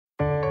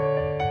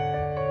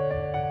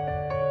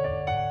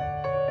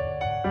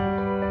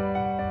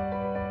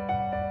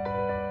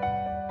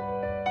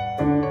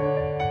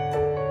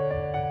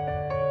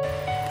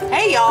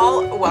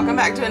y'all, welcome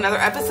back to another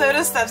episode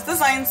of Steph's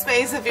Design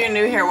Space. If you're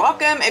new here,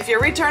 welcome. If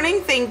you're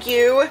returning, thank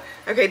you.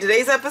 Okay,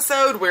 today's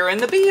episode, we're in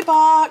the bee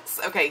box.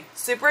 Okay,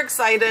 super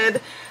excited.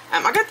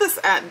 I got this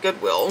at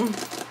Goodwill,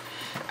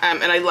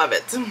 and I love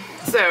it.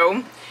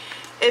 So,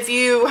 if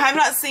you have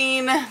not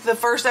seen the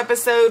first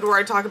episode where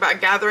I talk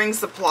about gathering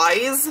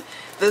supplies,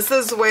 this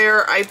is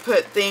where I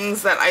put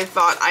things that I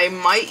thought I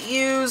might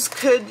use,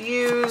 could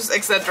use,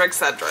 etc.,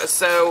 etc.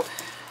 So,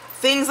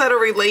 things that are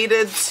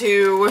related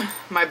to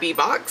my bee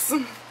box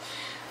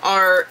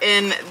are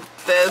in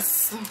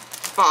this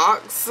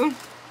box.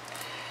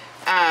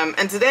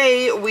 And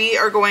today we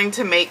are going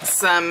to make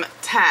some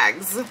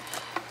tags.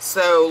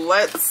 So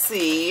let's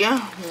see,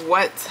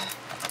 what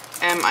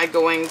am I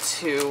going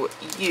to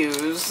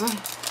use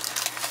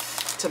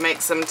to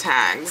make some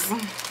tags?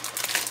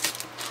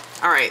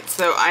 Alright,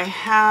 so I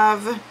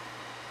have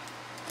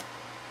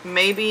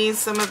maybe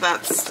some of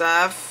that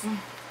stuff.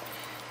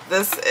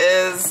 This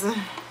is...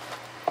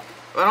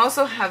 I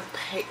also have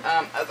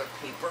other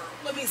paper.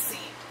 Let me see.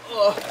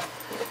 Ugh.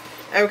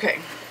 Okay.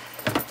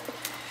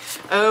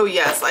 Oh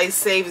yes, I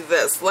saved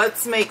this.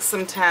 Let's make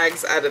some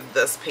tags out of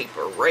this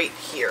paper right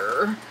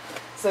here.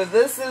 So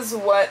this is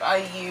what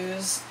I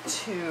use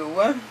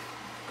to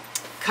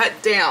cut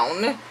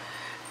down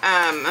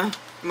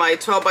my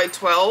 12 by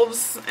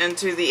 12s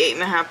into the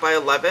 8.5 by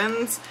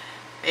 11s.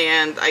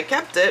 And I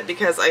kept it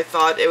because I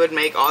thought it would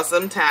make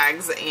awesome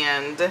tags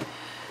and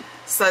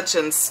such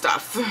and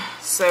stuff.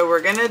 So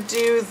we're gonna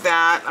do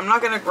that. I'm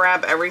not gonna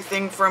grab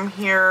everything from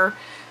here.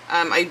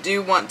 I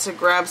do want to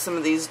grab some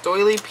of these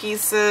doily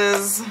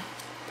pieces.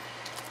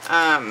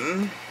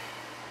 I'm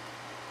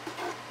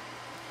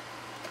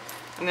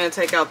gonna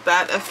take out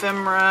that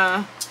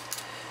ephemera.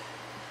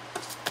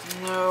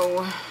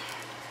 No,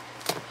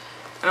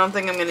 I don't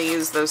think I'm gonna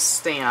use those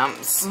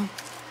stamps.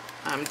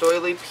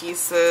 Doily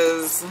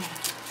pieces.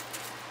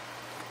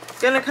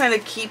 Gonna kind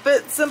of keep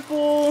it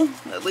simple,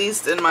 at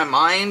least in my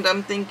mind.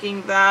 I'm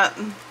thinking that.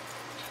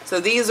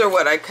 So these are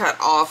what I cut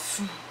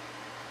off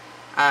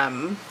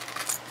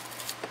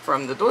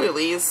from the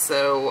doilies.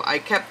 So I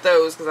kept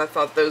those because I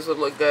thought those would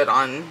look good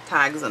on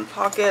tags and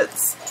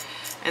pockets.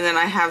 And then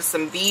I have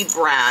some bee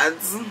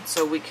brads,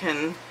 so we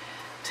can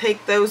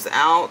take those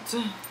out.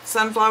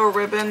 Sunflower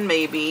ribbon,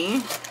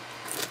 maybe.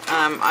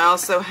 I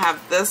also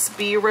have this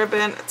bee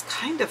ribbon. It's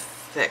kind of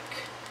thick,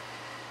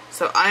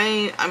 so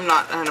I'm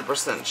not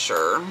 100%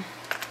 sure.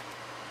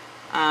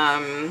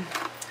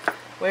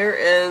 Where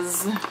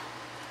is...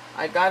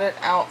 I got it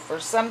out for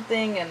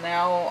something, and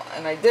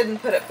I didn't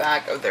put it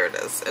back. Oh, there it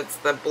is. It's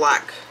the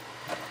black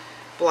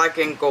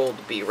and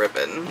gold bee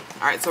ribbon.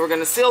 Alright, so we're going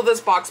to seal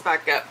this box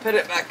back up, put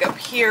it back up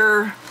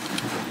here.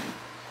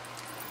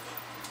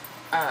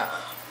 Alright,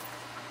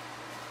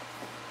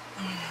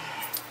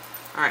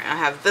 I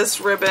have this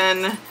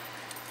ribbon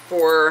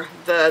for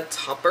the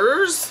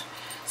toppers.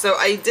 So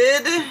I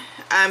did,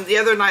 the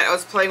other night I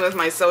was playing with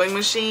my sewing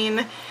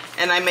machine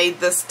and I made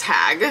this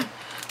tag.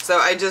 So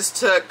I just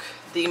took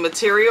the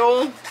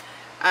material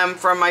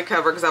from my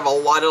cover, because I have a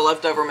lot of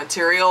leftover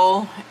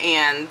material,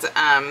 and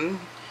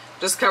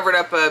just covered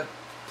up a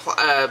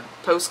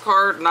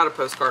postcard, not a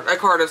postcard, a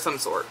card of some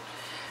sort.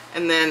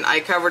 And then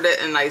I covered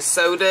it and I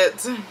sewed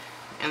it,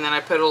 and then I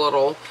put a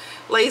little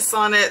lace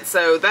on it.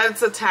 So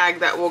that's a tag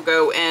that will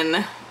go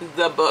in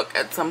the book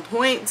at some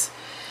point.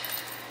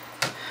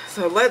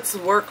 So let's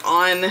work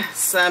on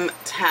some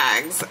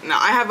tags. Now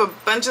I have a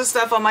bunch of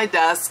stuff on my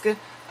desk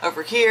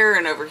over here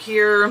and over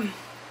here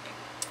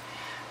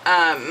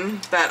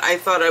that I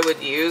thought I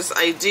would use.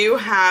 I do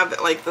have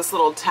like this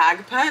little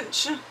tag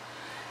punch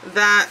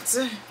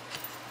that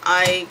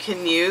I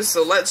can use.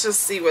 So let's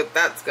just see what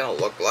that's gonna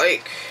look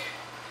like.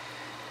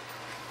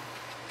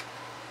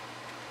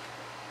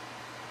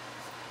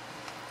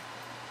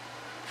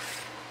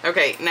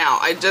 Okay, now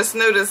I just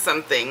noticed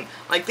something.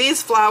 Like,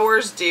 these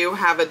flowers do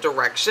have a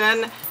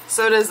direction,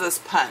 so does this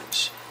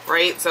punch,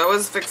 right? So I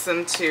was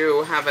fixing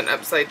to have an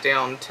upside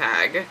down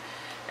tag,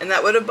 and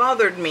that would have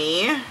bothered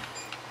me,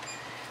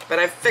 but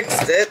I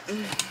fixed it.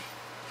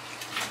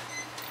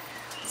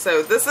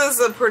 So this is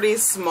a pretty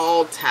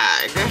small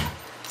tag,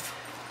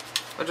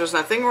 but there's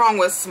nothing wrong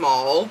with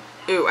small.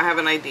 Ooh, I have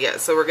an idea.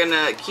 So we're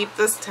gonna keep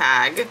this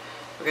tag.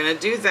 We're gonna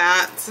do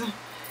that.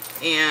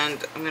 And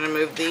I'm going to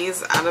move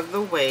these out of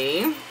the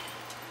way.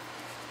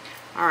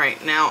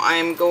 Alright, now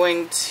I'm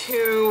going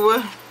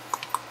to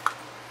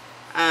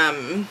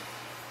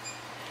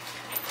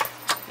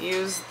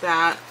use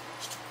that.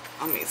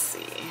 Let me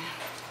see.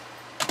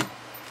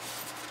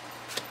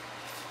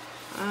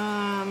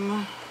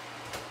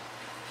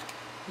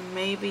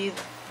 Maybe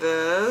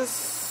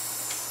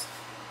this.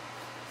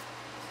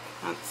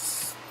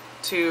 That's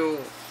too...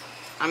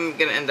 I'm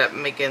going to end up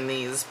making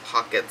these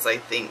pockets, I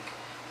think,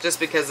 just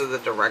because of the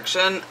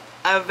direction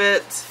of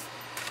it.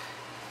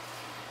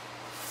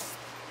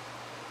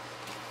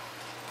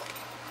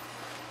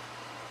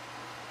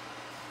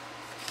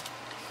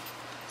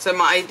 So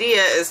my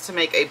idea is to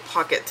make a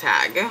pocket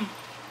tag.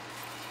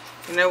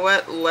 You know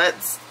what?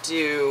 Let's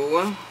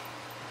do,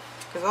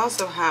 because I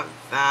also have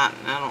that,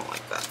 and I don't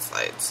like that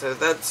side. So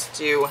let's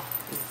do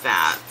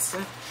that.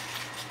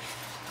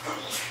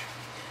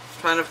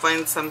 Trying to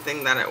find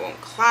something that it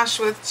won't clash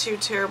with too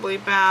terribly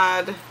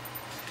bad.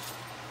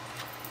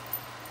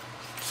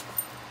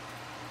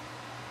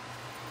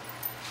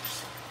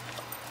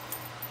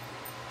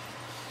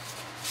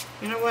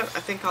 You know what? I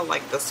think I'll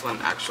like this one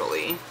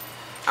actually.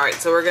 Alright,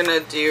 so we're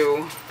gonna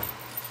do...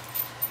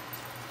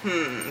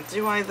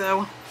 do I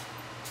though?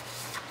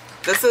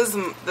 This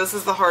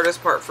is the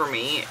hardest part for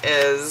me,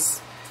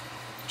 is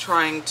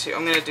trying to...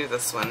 I'm gonna do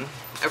this one.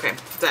 Okay,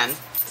 done.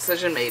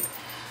 Decision made.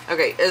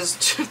 Okay, is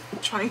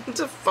trying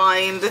to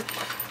find...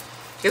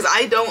 Because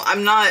I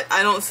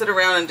don't sit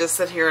around and just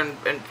sit here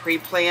and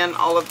pre-plan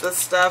all of this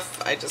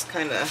stuff. I just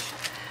kind of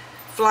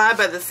fly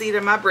by the seat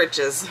of my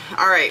britches.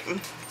 Alright.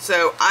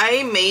 So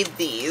I made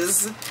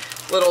these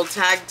little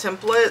tag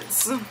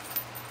templates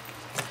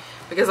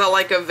because I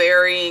like a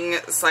varying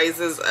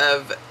sizes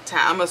of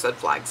I almost said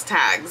flags,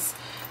 tags.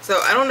 So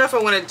I don't know if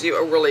I want to do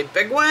a really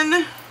big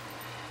one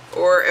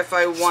or if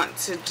I want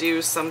to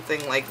do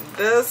something like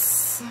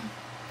this. I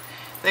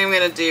think I'm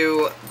going to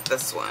do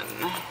this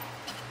one.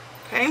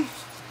 Okay.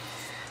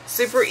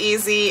 Super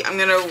easy. I'm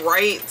going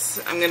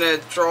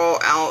to draw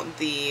out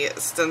the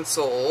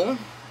stencil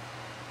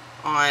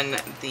on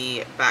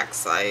the back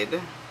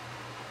side.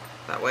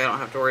 That way I don't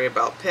have to worry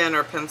about pen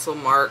or pencil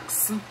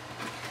marks. And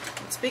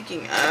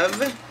speaking of,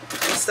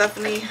 does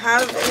Stephanie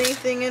have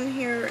anything in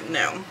here?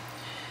 No.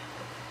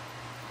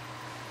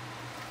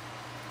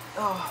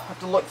 Oh, I have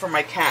to look for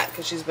my cat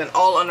because she's been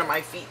all under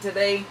my feet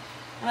today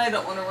and I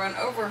don't want to run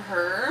over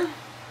her.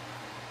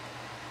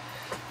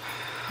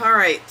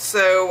 Alright,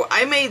 so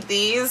I made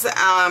these,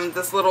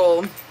 this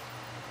little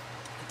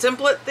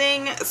template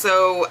thing.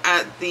 So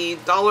at the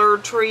Dollar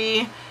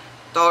Tree,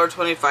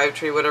 $1.25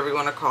 tree, whatever you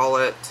want to call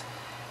it,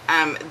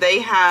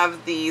 they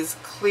have these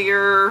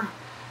clear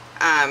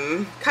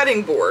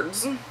cutting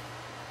boards,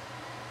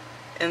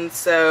 and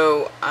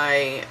so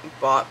I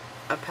bought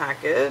a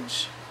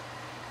package,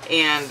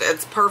 and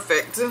it's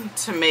perfect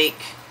to make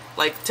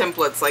like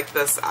templates like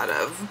this out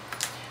of.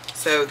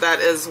 So that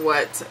is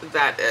what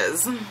that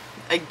is.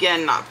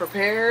 Again, not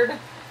prepared.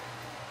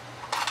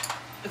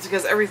 It's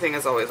because everything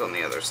is always on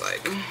the other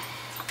side.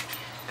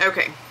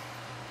 Okay.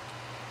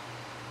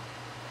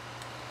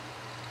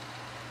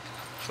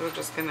 So we're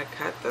just going to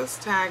cut this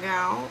tag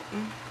out.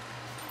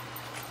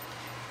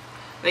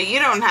 Now you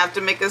don't have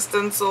to make a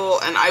stencil,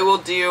 and I will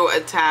do a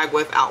tag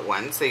without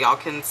one so y'all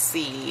can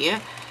see.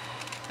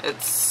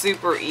 It's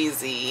super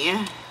easy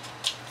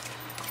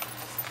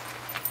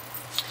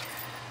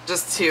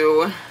just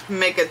to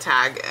make a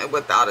tag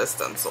without a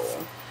stencil.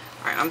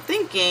 Alright, I'm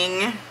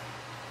thinking,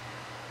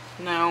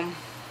 no.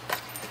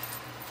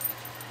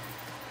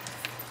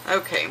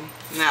 Okay,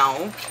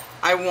 now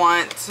I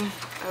want,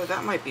 oh,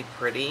 that might be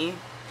pretty.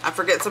 I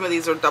forget some of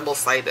these are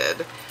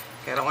double-sided.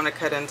 Okay, I don't want to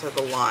cut into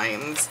the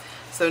lines.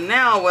 So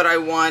now what I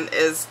want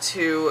is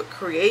to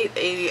create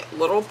a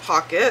little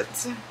pocket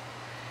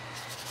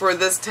for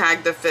this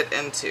tag to fit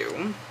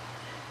into.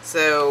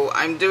 So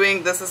I'm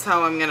doing, this is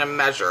how I'm going to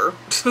measure.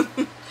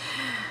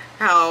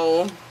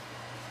 How,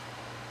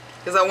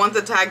 because I want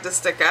the tag to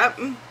stick up.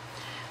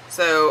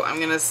 So I'm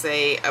going to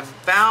say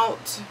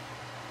about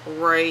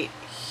right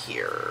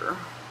here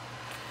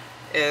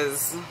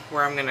is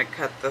where I'm going to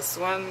cut this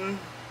one.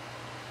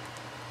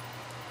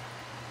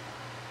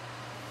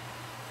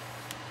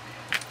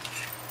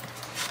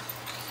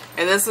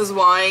 And this is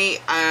why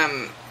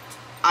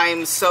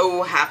I'm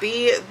so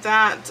happy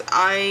that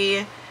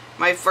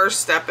my first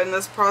step in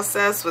this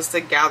process was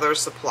to gather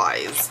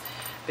supplies,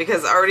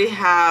 because I already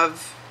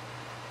have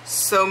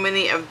so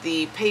many of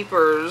the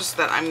papers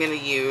that I'm going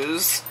to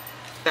use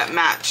that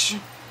match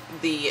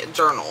the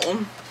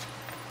journal.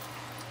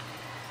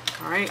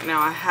 Alright, now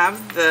I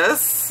have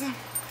this,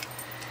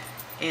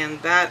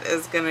 and that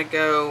is going to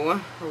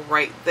go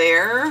right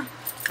there.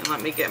 And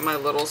let me get my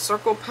little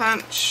circle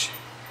punch.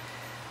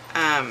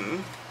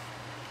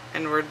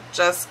 And we're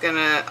just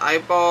gonna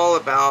eyeball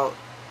about,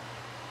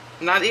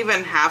 not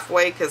even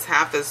halfway, because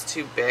half is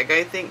too big,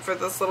 I think, for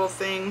this little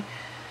thing.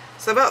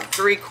 So about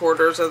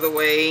 3/4 of the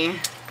way,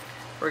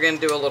 we're gonna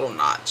do a little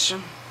notch.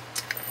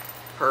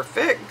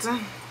 Perfect.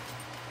 And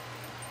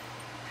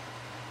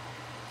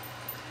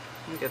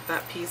get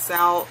that piece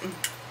out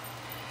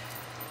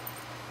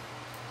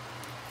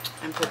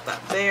and put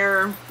that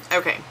there.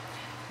 Okay,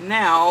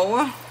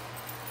 now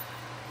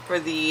for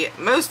the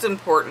most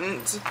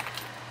important,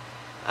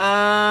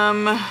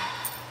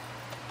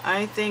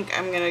 I think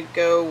I'm gonna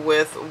go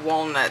with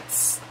walnut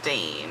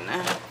stain.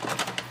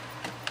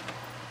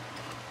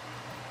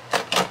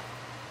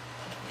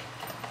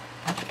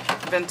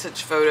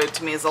 Vintage photo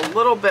to me is a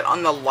little bit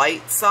on the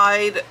light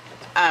side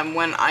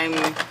when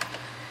I'm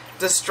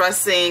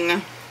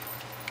distressing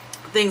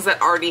things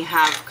that already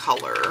have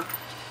color.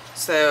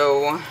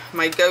 So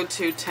my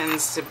go-to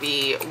tends to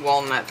be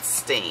walnut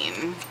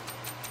stain.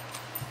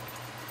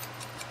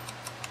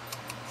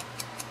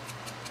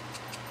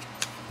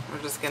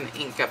 We're just going to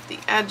ink up the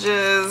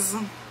edges.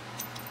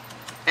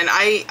 And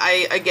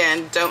I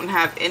again, don't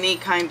have any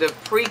kind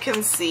of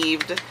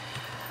preconceived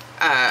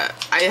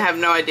I have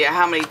no idea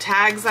how many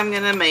tags I'm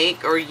going to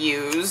make or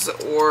use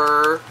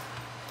or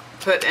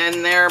put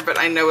in there, but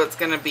I know it's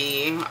going to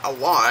be a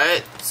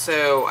lot.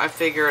 So I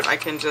figured I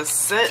can just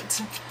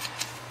sit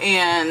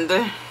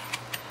and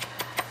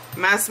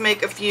mass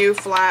make a few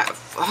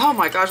oh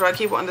my gosh, I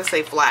keep wanting to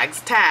say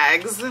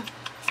tags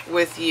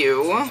with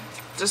you,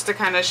 just to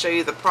kind of show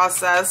you the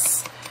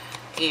process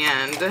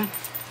and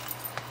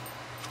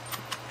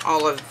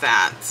all of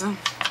that.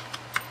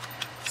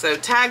 So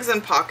tags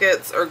and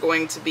pockets are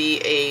going to be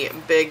a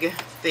big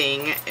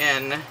thing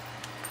in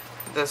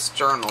this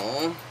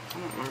journal. I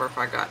don't remember if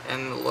I got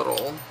in the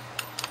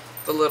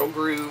little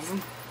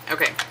groove.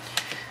 Okay.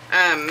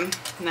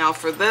 Now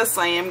for this,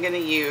 I am going to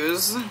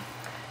use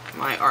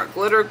my art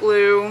glitter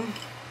glue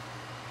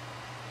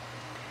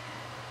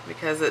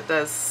because it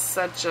does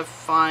such a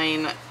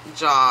fine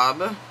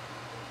job.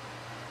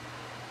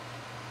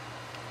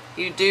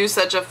 You do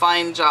such a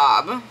fine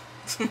job.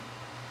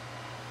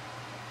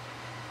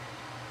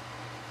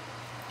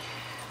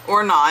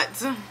 Or not.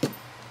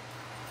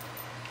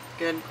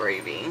 Good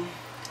gravy.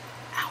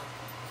 Ow.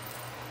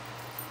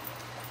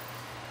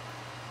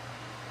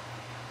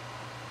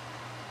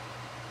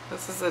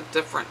 This is a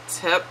different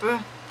tip.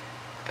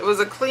 It was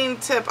a clean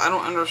tip. I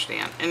don't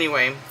understand.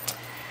 Anyway.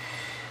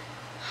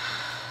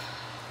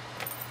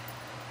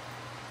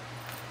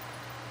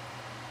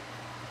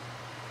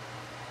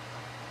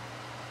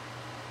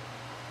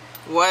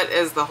 What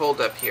is the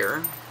holdup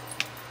here?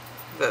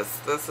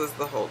 This is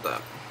the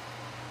holdup.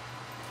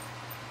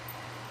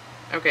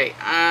 Okay,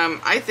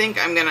 I think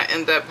I'm gonna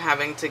end up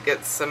having to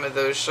get some of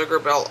those sugar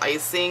bell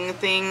icing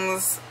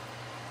things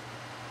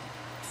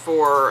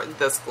for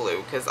this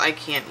glue, because I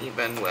can't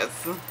even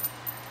with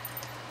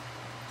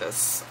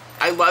this.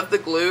 I love the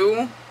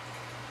glue,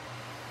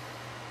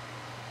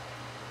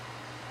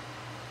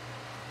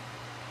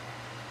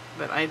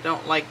 but I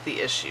don't like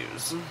the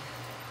issues.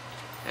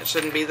 It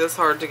shouldn't be this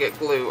hard to get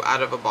glue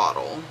out of a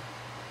bottle,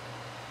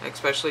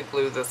 especially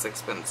glue this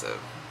expensive.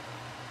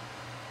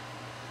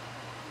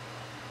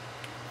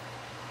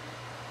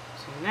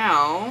 So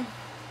now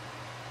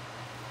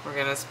we're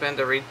going to spend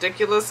a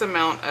ridiculous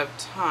amount of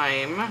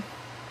time.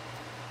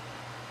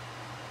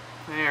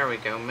 There we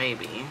go,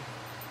 maybe.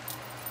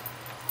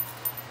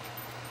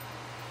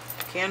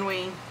 Can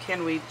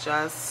we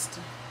just...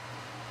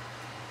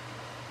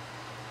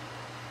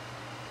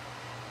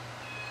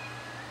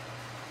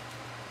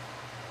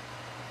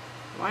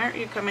 Why aren't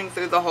you coming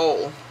through the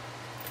hole?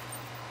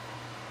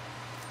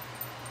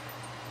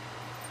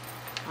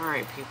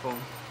 Alright, people.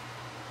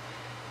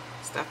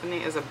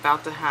 Stephanie is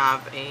about to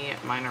have a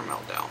minor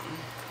meltdown.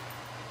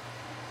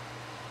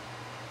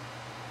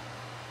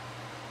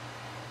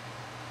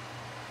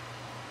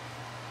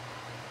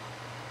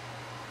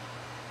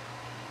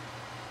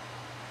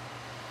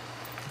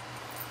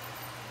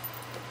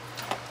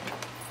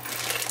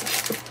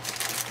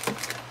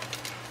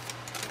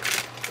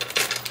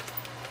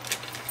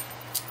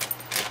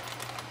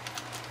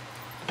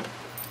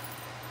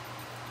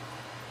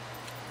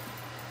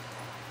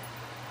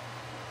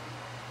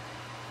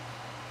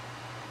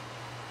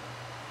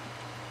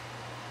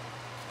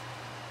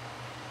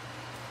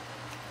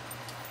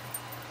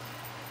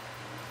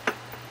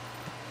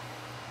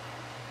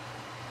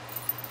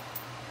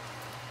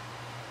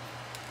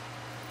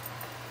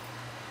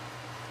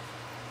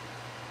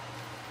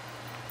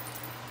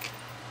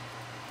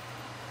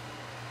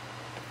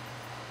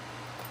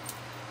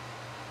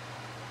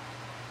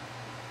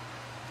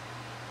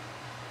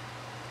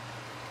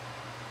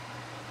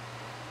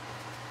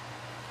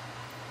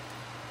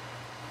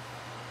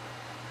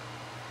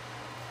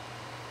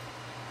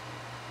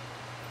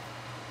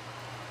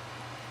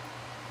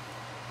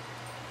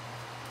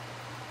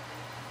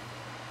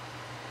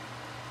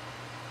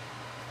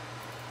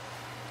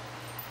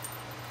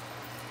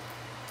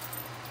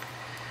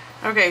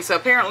 Okay, so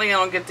apparently I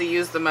don't get to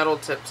use the metal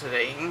tip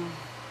today,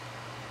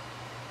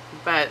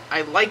 but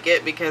I like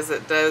it because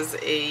it does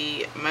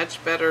a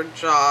much better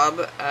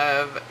job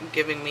of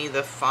giving me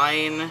the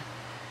fine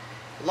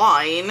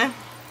line,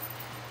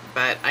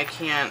 but I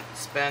can't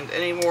spend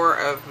any more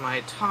of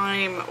my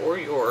time or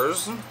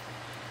yours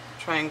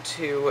trying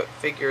to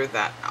figure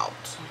that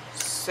out.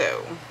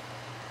 So,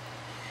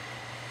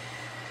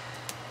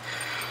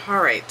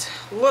 alright,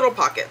 little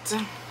pocket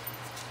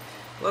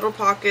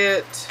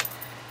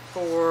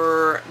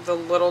for the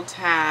little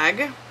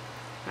tag.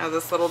 Now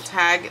this little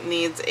tag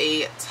needs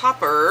a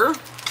topper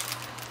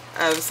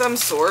of some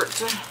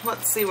sort.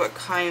 Let's see what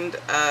kind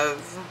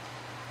of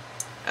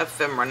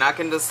ephemera. Now I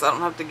don't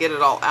have to get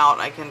it all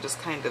out. I can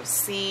just kind of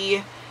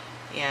see,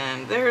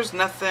 and there's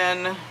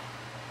nothing.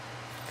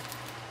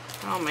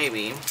 Oh,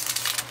 maybe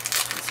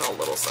it's a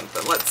little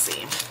something. Let's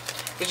see,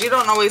 because you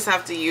don't always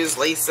have to use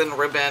lace and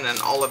ribbon and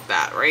all of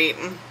that, right?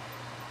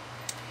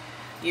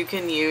 You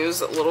can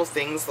use little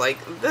things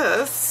like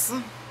this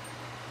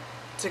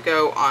to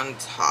go on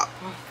top.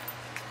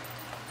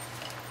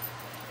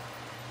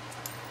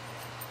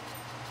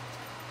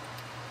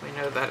 We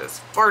know that is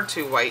far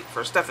too white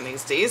for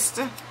Stephanie's taste.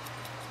 So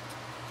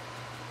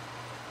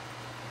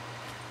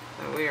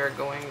we are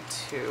going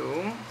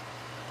to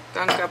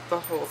gunk up the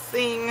whole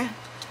thing.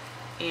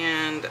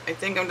 And I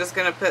think I'm just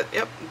gonna put,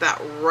 yep,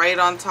 that right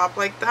on top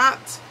like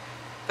that.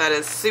 That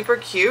is super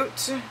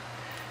cute.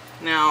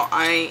 Now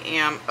I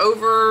am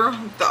over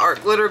the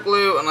art glitter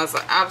glue unless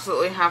I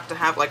absolutely have to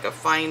have like a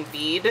fine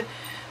bead.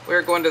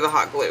 We're going to the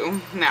hot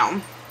glue.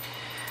 Now,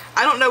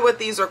 I don't know what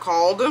these are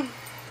called.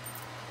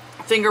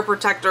 Finger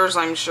protectors,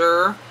 I'm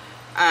sure.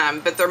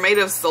 But they're made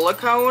of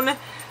silicone.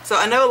 So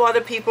I know a lot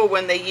of people,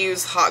 when they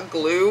use hot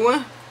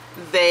glue,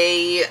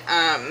 they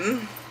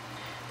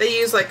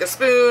use like a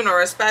spoon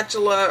or a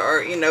spatula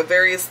or, you know,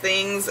 various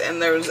things,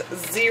 and there's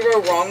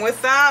zero wrong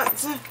with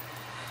that.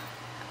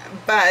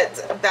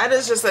 But that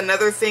is just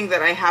another thing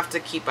that I have to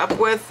keep up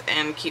with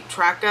and keep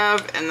track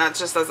of, and that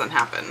just doesn't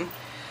happen.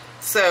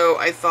 So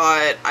I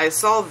thought, I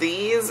saw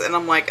these and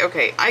I'm like,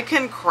 okay, I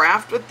can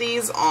craft with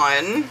these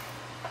on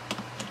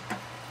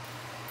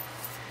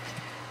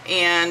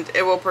and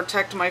it will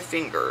protect my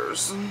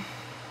fingers.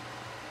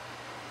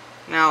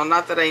 Now,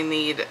 not that I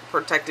need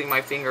protecting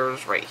my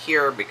fingers right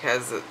here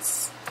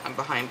because I'm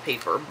behind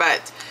paper,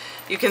 but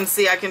you can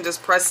see I can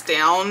just press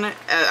down.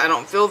 I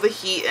don't feel the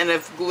heat, and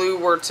if glue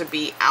were to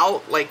be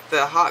out, like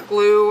the hot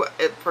glue,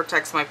 it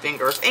protects my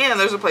fingers. And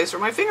there's a place for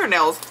my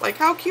fingernails. Like,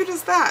 how cute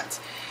is that?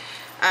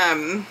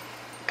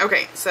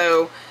 Okay,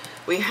 so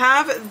we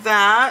have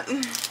that.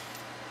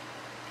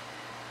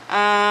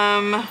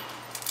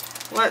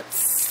 Let's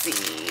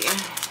see.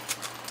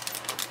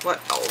 What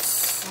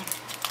else?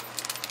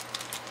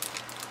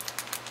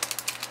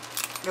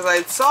 Because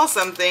I saw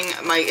something,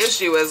 my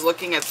issue is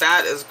looking at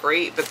that is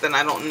great, but then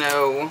I don't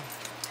know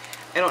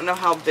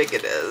how big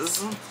it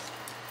is.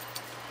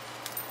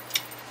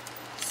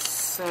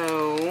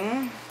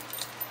 So,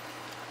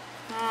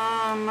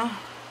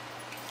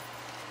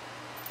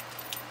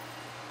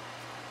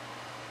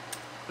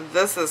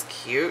 this is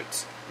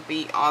cute.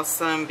 Be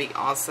awesome, be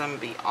awesome,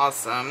 be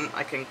awesome.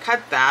 I can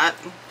cut that.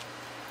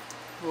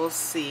 We'll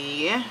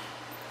see.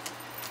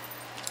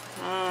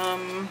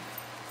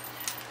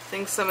 I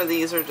think some of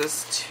these are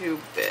just too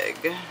big.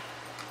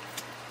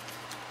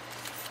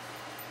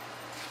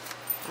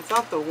 I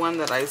thought the one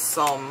that I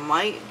saw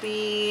might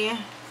be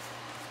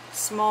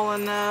small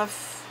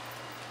enough.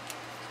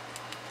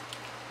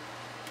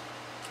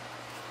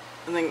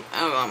 I think,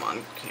 oh, I'm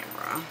on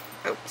camera.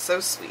 Oh,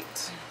 so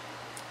sweet.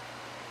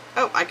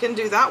 Oh, I can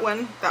do that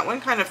one. That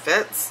one kind of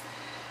fits.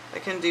 I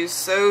can do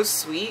so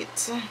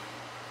sweet.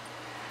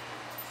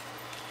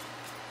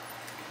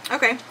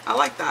 Okay, I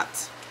like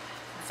that.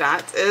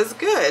 That is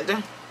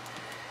good.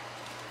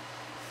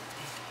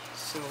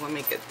 So let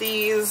me get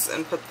these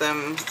and put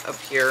them up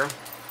here.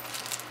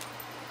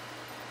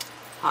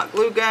 Hot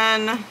glue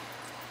gun.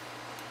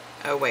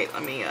 Oh wait,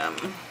 let me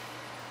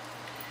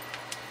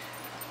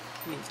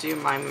do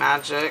my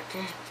magic.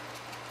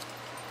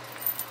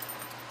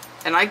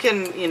 And I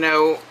can, you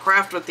know,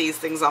 craft with these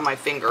things on my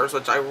fingers,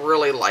 which I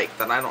really like,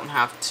 that I don't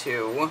have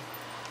to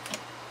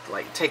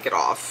like take it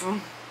off.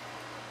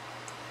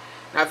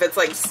 Now, if it's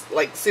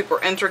like super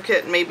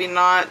intricate, maybe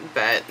not,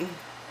 but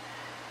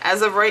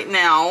as of right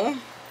now,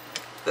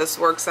 this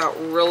works out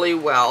really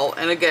well.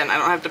 And again, I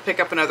don't have to pick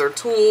up another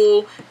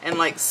tool and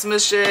like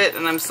smush it,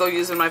 and I'm still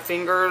using my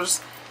fingers.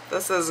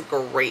 This is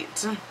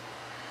great.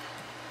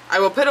 I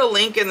will put a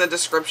link in the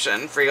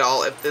description for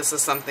y'all if this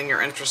is something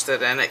you're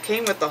interested in. It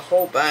came with a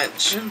whole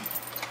bunch.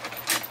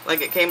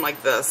 Like, it came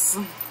like this.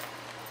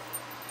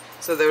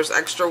 So there's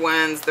extra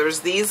ones. There's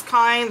these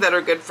kind that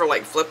are good for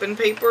like flipping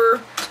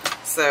paper.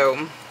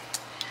 So,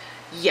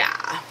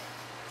 yeah.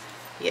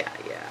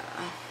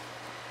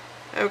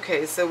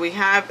 Okay, so we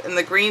have, and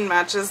the green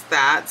matches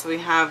that. So we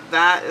have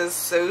that is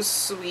so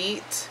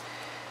sweet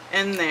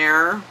in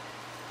there.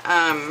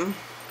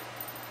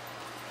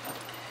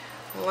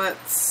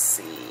 Let's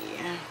see.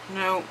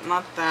 No,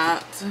 not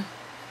that.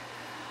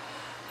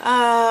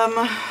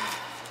 I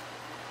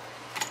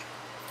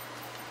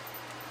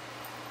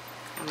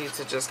need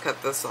to just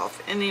cut this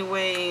off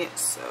anyway,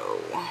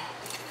 so...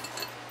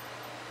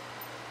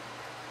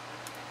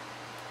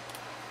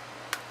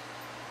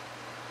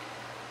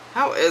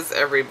 How is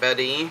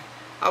everybody?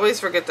 I always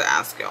forget to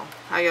ask y'all.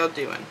 How y'all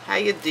doing? How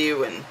you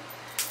doing?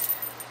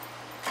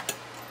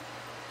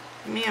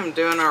 Me, I'm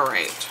doing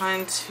alright.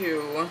 Trying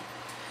to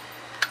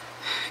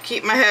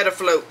keep my head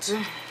afloat.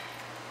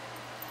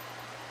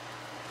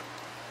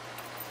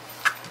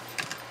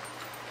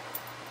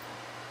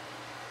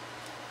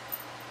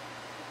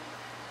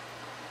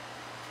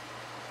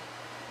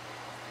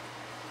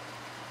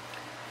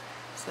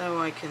 So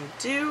I can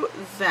do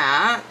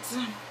that.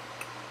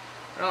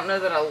 I don't know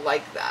that I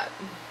like that.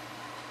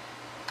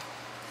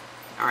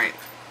 Alright.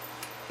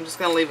 I'm just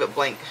going to leave it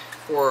blank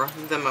for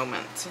the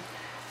moment.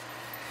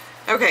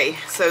 Okay,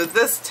 so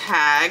this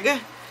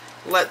tag,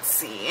 let's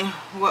see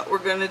what we're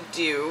going to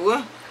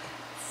do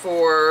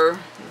for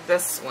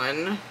this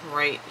one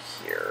right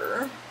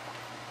here.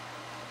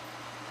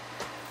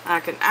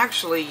 I can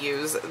actually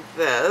use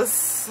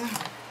this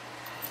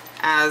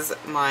as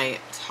my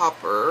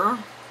topper.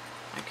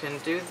 I can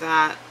do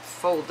that,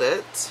 fold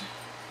it.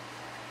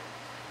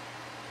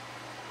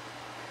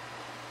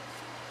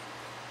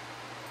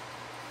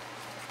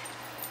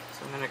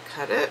 I'm going to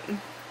cut it.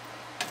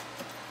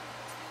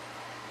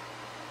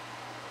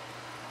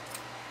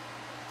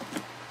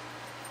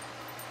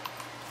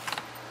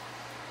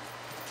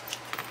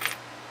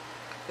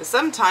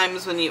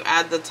 Sometimes when you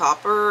add the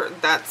topper,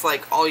 that's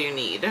like all you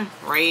need,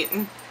 right?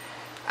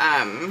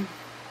 Now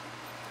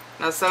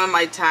some of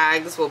my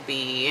tags will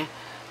be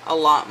a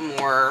lot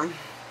more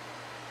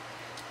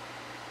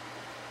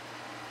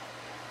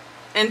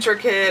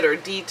intricate or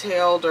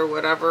detailed or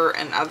whatever,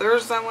 and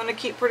others I want to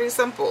keep pretty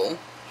simple.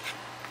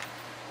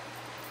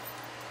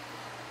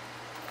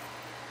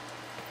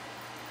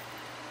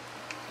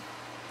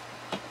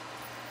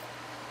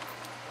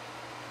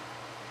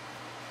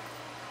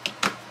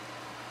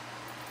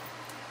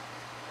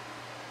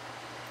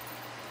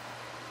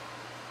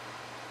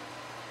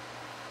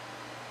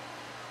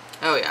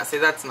 Oh yeah, see,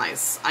 that's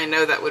nice. I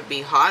know that would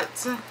be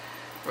hot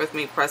with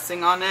me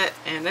pressing on it,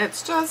 and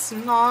it's just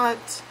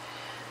not.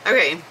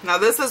 Okay, now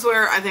this is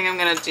where I think I'm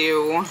going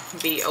to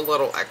be a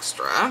little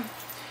extra.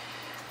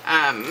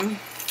 And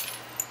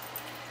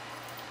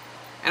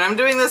I'm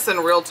doing this in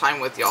real time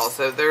with y'all,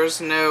 so there's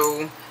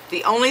no...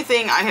 The only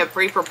thing I have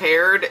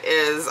pre-prepared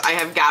is I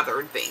have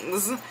gathered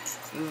things.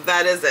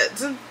 That is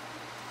it.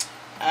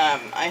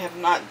 I have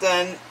not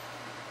done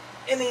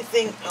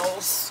anything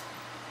else.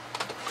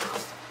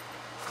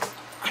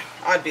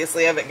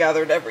 Obviously, I haven't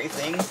gathered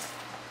everything,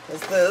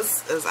 because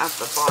this is at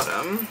the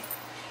bottom.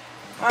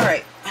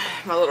 Alright,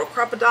 my little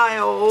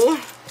crocodile.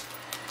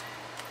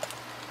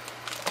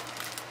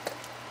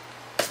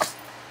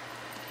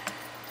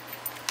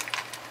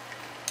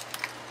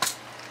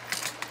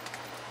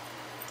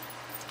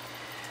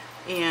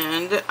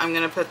 And I'm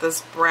going to put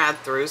this brad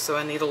through, so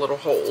I need a little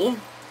hole.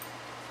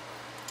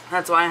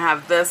 That's why I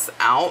have this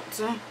out.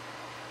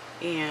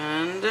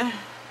 And,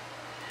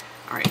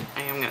 alright,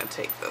 I am going to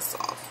take this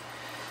off.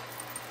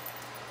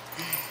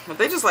 But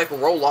they just like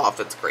roll off,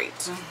 it's great.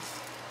 I'm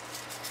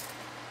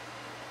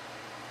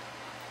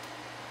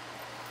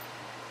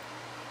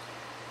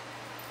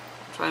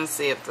trying to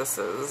see if this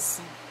is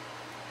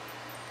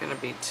going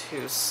to be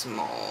too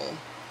small.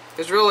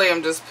 Because really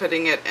I'm just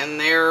putting it in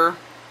there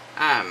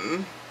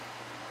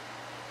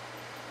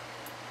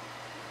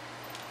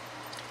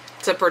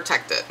to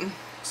protect it.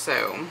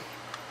 So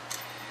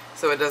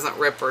it doesn't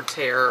rip or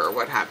tear or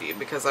what have you.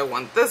 Because I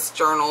want this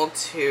journal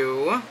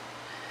to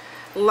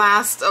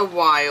last a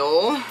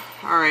while.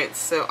 Alright,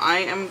 so I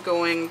am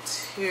going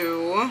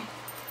to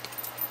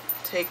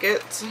take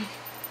it.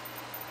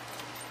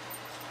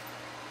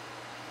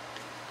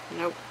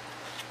 Nope.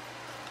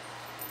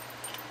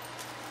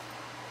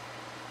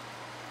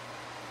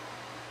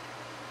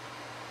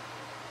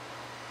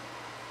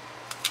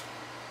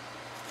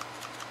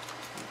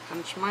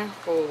 Punch my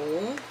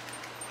hole.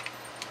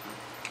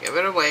 Give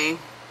it away.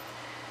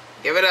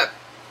 Give it up.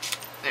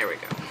 There we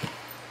go.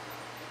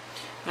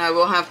 Now I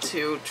will have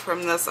to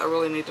trim this. I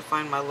really need to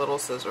find my little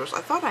scissors. I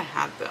thought I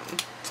had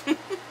them.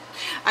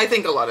 I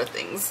think a lot of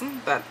things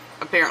that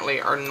apparently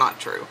are not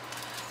true.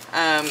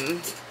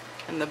 And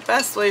the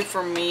best way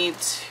for me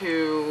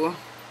to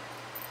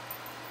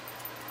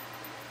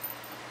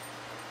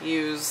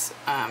use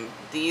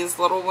these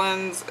little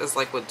ones is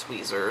like with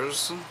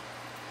tweezers.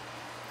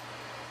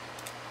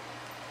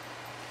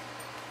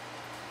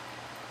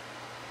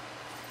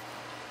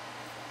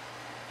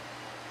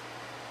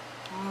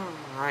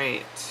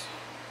 Alright.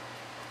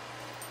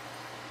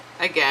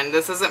 Again,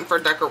 this isn't for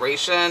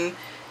decoration.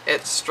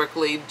 It's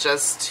strictly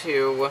just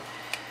to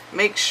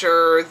make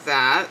sure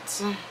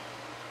that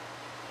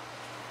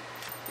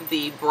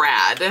the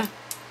brad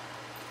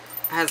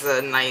has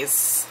a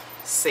nice,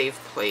 safe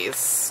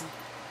place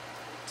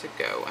to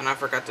go. And I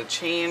forgot to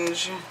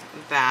change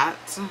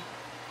that.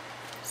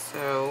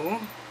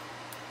 So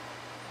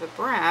the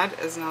brad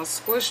is now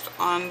squished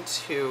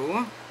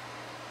onto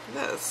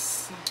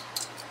this.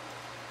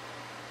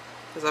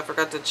 Because I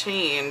forgot to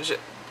change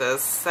the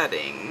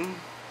setting.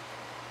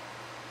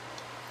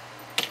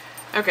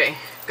 Okay,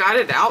 got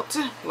it out.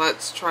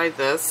 Let's try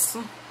this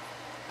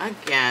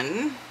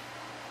again.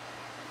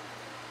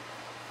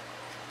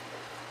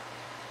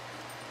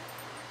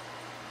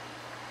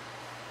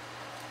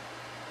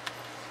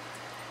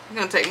 It's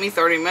gonna take me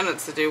 30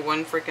 minutes to do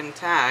one freaking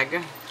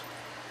tag.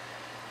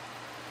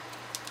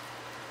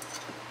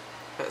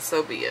 But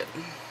so be it.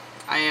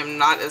 I am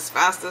not as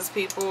fast as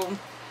people.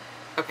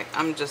 Okay,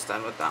 I'm just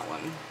done with that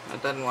one. I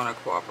didn't want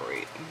to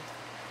cooperate.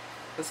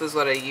 This is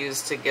what I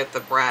used to get the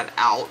brad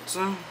out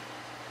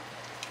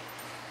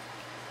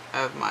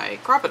of my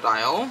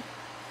crocodile.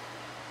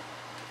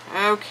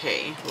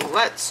 Okay,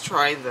 let's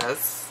try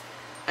this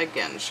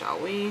again, shall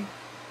we?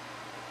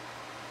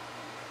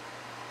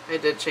 I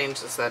did change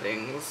the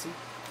settings.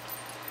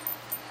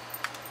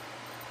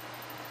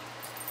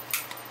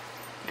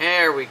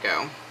 There we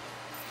go.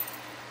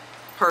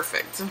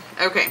 Perfect.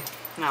 Okay,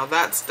 now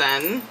that's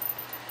done.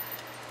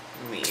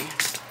 Let me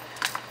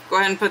go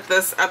ahead and put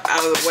this up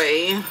out of the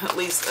way, at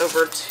least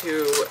over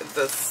to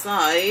the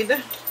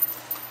side,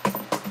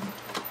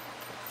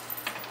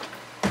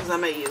 because I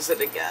may use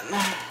it again.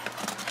 I'll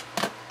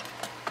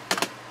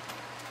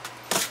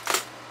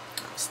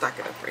stack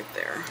it up right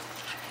there.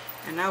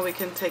 And now we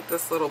can take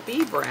this little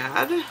bee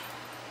brad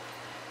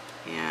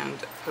and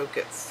poke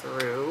it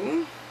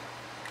through.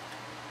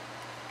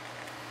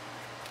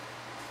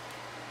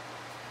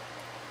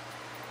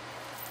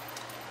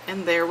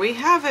 And there we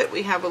have it.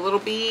 We have a little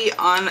bee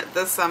on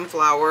the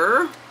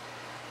sunflower.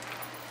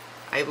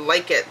 I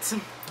like it.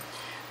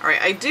 All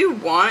right, I do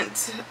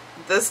want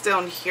this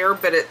down here,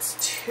 but it's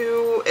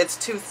too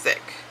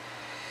thick.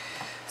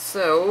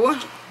 So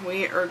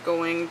we are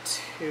going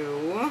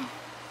to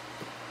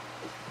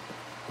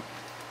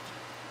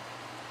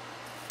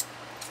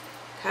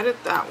cut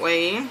it that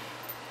way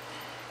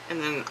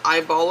and then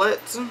eyeball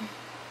it.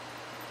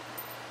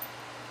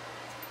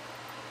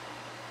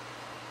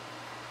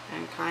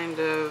 And kind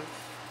of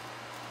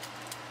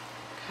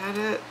cut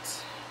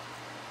it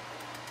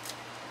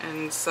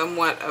in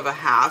somewhat of a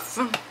half.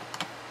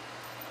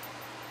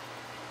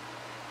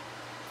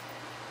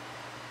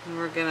 And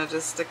we're gonna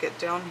just stick it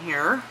down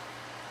here.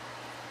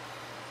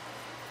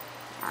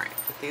 Alright,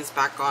 put these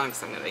back on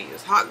because I'm gonna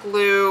use hot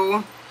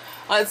glue.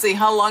 Let's see,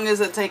 how long has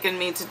it taken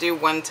me to do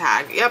one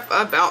tag? Yep,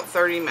 about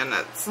 30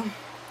 minutes.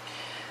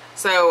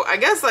 So I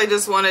guess I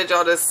just wanted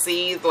y'all to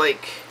see,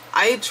 like,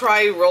 I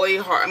try really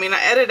hard. I mean,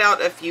 I edit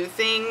out a few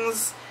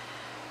things,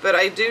 but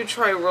I do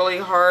try really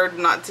hard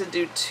not to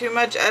do too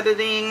much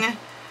editing,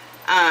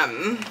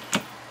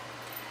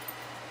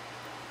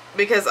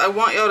 because I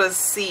want y'all to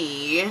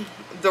see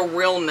the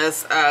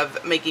realness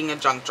of making a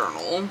junk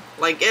journal.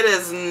 Like, it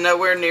is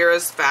nowhere near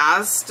as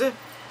fast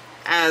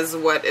as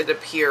what it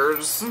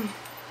appears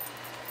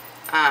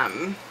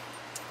on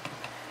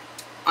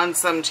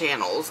some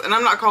channels. And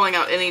I'm not calling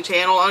out any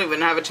channel. I don't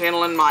even have a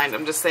channel in mind.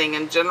 I'm just saying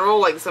in general,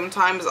 like,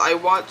 sometimes I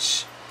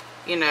watch,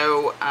 you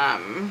know,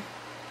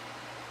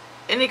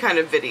 any kind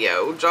of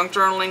video, junk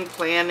journaling,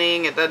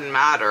 planning, it doesn't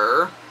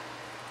matter.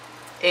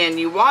 And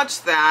you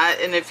watch that,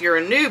 and if you're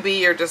a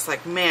newbie, you're just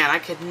like, man, I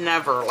could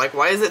never. Like,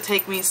 why does it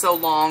take me so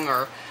long?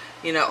 Or,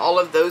 you know, all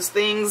of those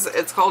things.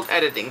 It's called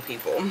editing,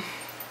 people.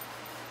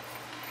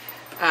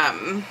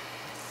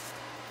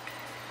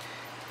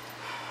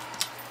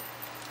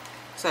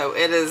 So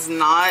it is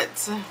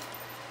not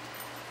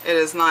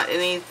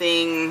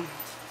anything,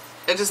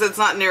 it's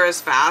not near as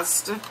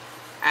fast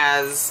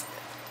as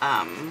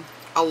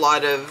a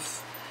lot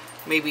of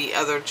maybe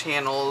other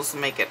channels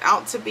make it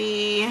out to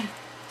be.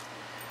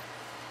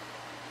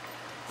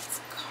 It's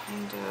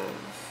kind of,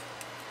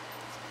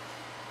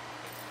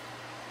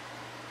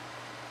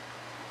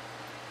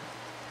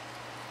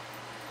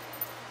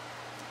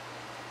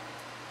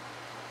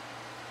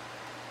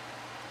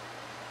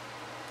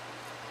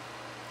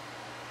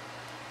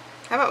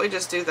 how about we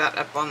just do that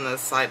up on the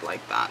side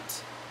like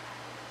that?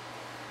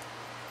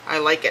 I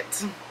like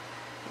it.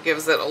 It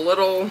gives it a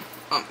little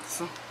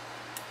oomph.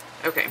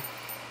 Okay.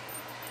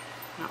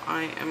 Now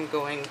I am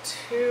going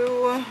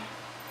to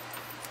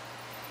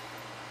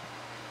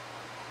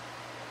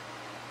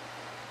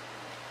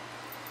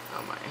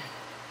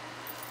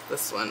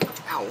this one.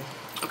 Ow.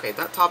 Okay,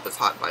 that top is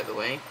hot, by the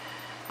way.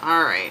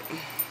 Alright.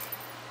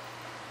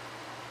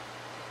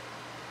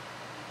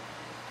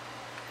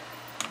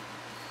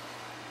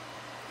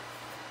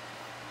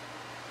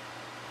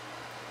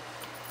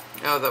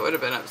 Oh, that would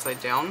have been upside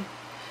down.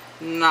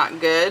 Not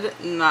good.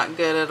 Not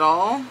good at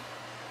all.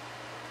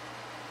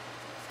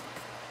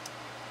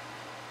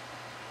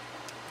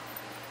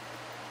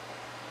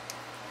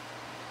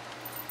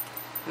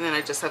 And then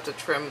I just have to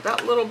trim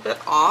that little bit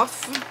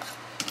off.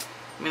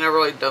 I mean, I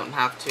really don't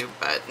have to,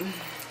 but...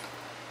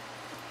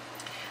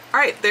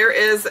 Alright, there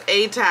is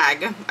a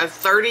tag. A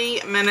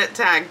 30-minute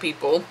tag,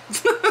 people.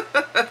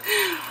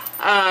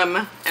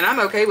 And I'm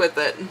okay with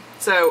it.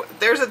 So,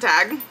 there's a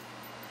tag.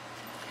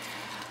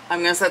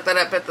 I'm going to set that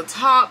up at the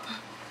top.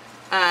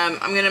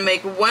 I'm going to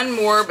make one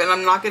more, but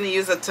I'm not going to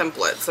use a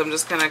template. So I'm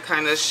just going to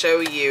kind of show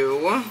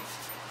you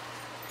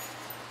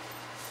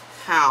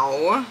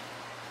how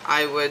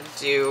I would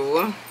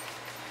do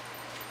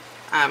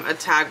a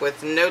tag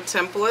with no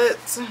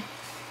template.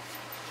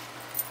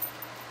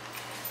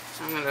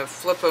 I'm going to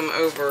flip them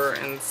over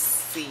and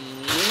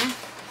see.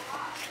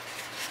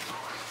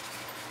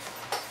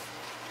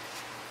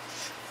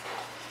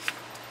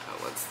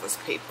 This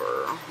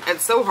paper.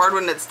 It's so hard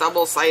when it's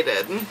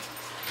double-sided.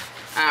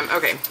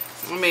 Okay,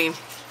 let me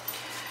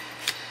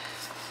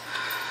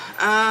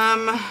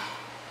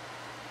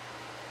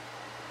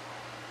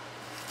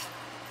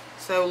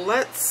so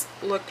let's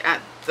look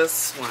at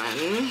this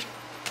one.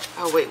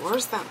 Oh wait,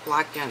 where's that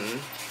black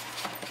and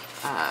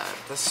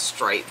the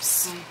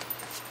stripes?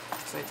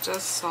 So I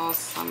just saw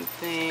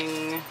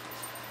something.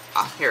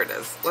 Ah, here it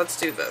is. Let's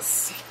do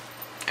this.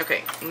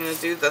 Okay, I'm gonna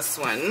do this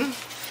one.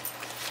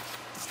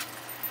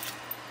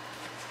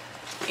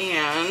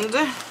 And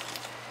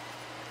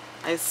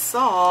I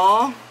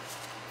saw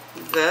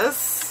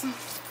this.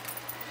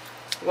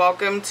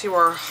 Welcome to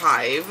our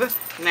hive.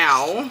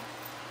 Now,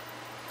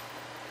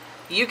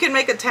 you can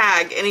make a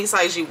tag any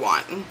size you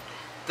want.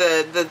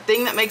 The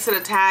thing that makes it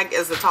a tag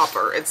is the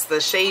topper. It's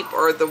the shape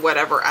or the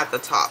whatever at the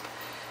top.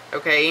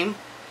 Okay?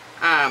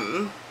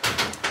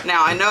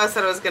 Now, I know I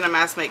said I was going to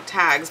mass make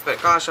tags,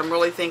 but gosh, I'm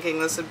really thinking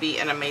this would be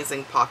an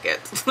amazing pocket.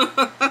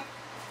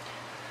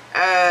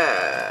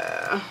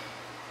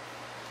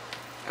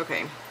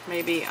 Okay,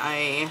 maybe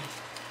I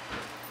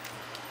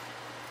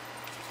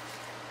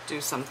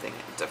do something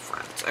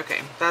different.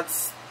 Okay,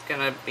 that's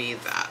gonna be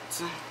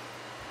that.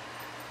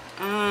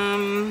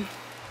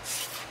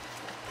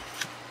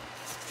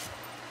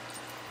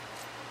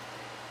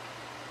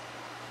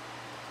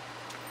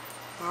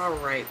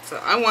 Alright, so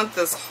I want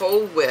this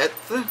whole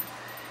width,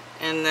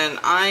 and then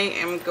I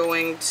am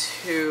going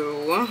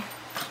to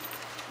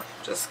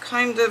just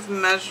kind of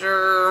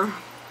measure.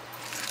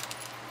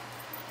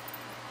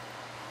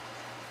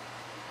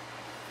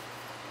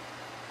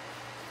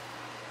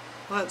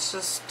 Let's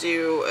just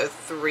do a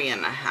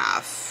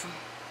 3.5,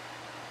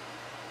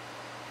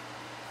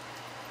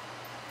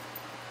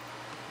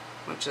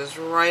 which is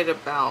right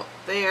about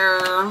there.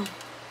 I'm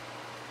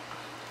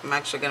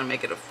actually going to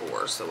make it a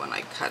 4, so when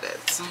I cut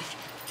it.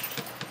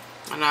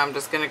 And now I'm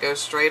just going to go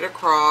straight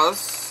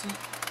across.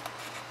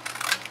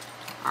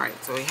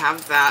 Alright, so we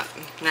have that.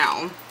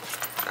 Now,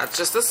 that's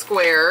just a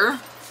square,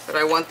 but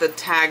I want the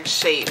tag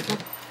shape.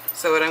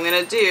 So what I'm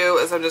going to do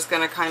is I'm just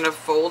going to kind of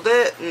fold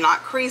it,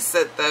 not crease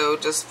it though,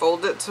 just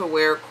fold it to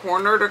where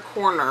corner to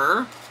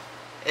corner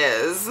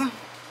is.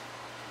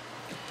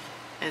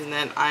 And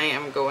then I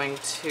am going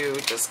to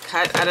just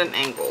cut at an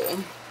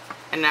angle.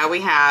 And now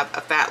we have a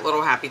fat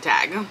little happy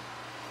tag.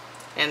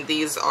 And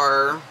these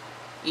are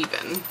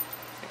even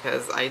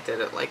because I did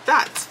it like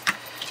that.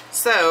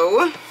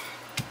 So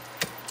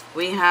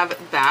we have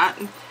that.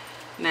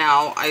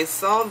 Now I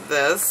saw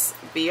this,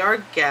 be our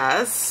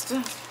guest.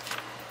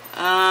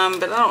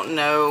 But I don't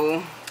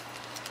know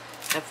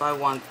if I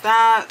want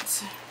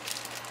that.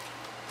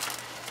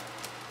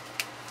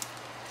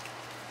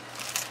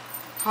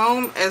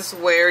 Home is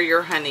where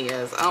your honey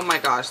is. Oh my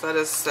gosh, that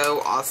is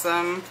so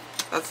awesome.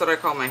 That's what I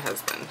call my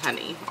husband,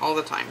 honey, all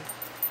the time.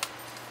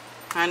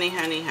 Honey,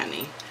 honey,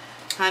 honey.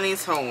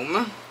 Honey's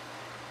home.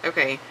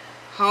 Okay,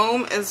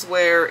 home is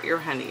where your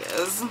honey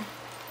is.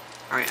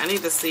 Alright, I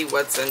need to see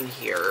what's in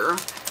here.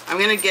 I'm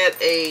going to get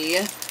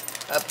a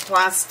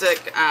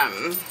plastic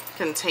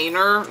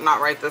container, not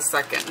right this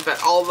second,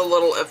 but all the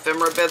little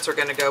ephemera bits are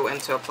going to go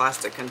into a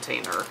plastic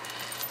container.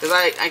 Because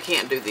I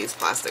can't do these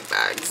plastic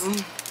bags.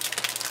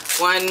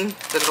 One,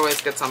 that it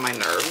always gets on my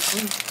nerves.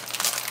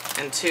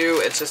 And two,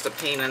 it's just a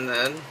pain in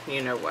the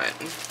you-know-what.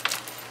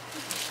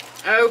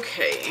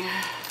 Okay.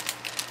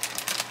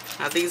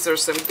 Now these are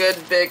some good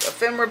big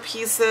ephemera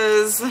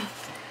pieces.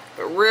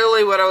 But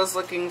really what I was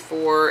looking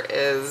for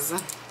is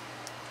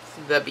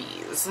the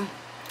bees.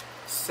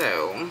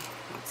 So,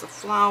 that's a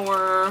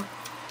flower.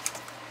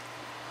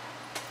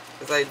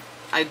 Because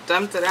I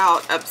dumped it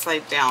out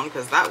upside down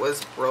because that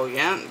was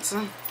brilliant.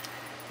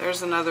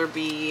 There's another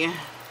bee.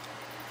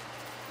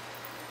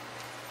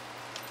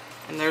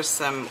 And there's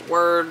some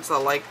words. I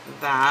like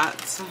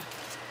that.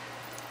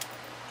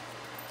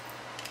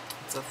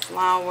 It's a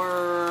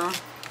flower.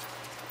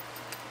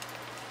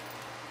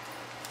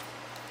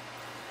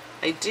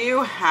 I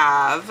do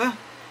have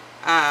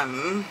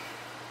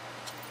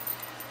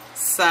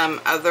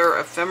some other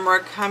ephemera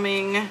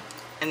coming,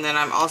 and then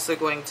I'm also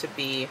going to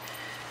be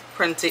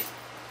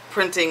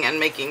printing and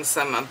making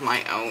some of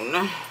my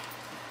own.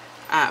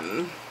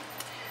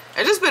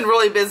 I've just been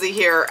really busy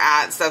here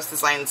at Steph's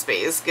Design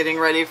Space, getting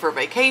ready for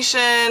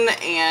vacation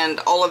and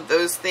all of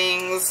those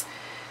things.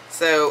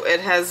 So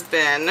it's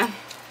been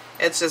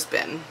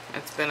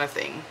a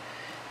thing.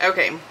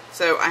 Okay,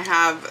 so I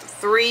have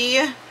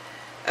 3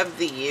 of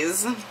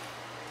these.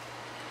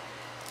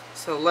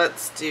 So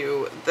let's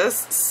do this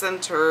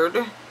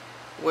centered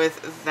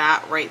with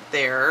that right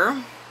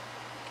there.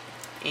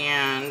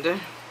 And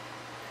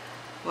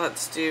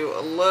let's do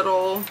a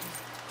little,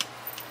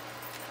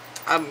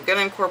 I'm going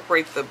to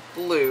incorporate the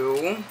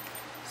blue.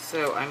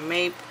 So I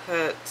may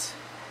put,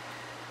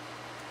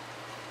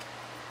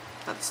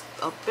 that's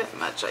a bit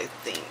much I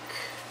think.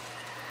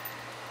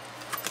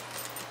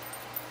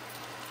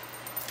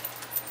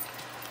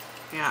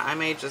 Yeah, I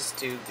may just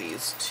do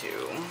these 2.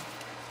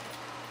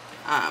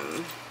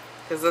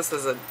 Because this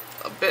is a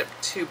bit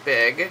too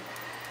big.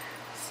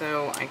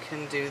 So I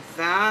can do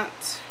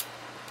that.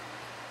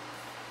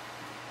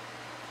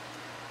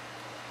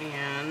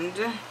 And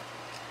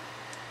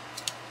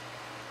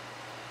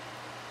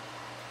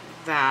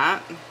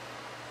that.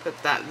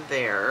 Put that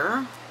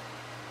there.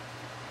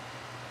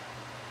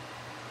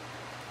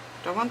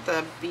 Do I want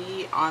the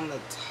bee on the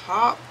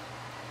top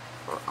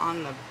or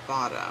on the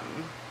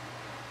bottom?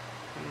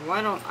 And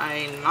why don't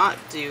I not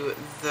do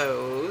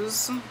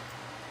those?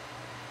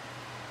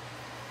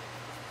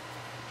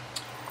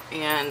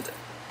 And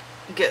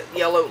get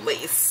yellow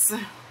lace.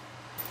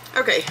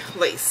 Okay,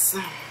 lace.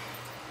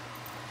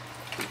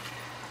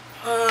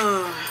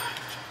 So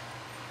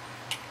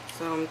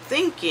I'm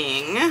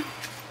thinking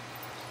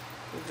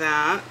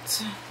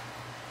that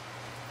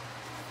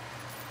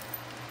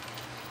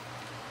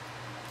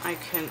I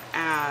can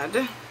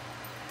add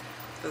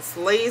this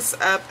lace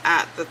up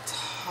at the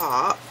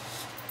top.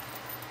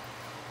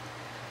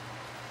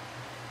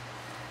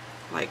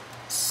 Like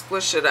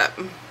squish it up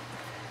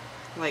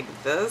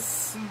like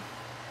this.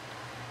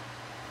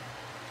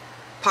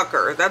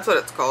 Pucker, that's what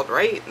it's called,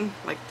 right?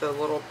 Like the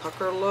little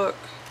pucker look.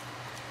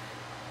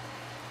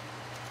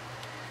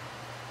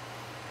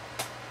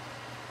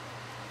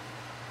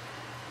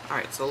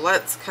 Alright, so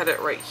let's cut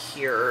it right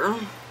here.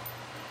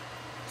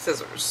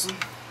 Scissors.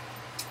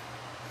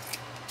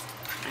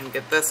 And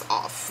get this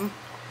off.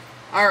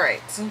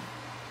 Alright,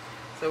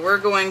 so we're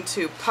going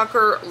to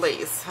pucker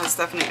lace. Has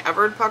Stephanie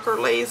ever pucker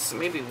lace?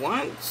 Maybe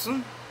once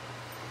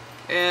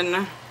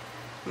in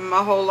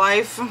my whole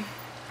life.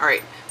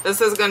 Alright,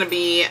 this is going to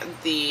be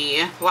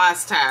the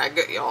last tag,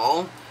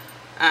 y'all.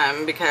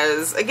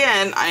 Because,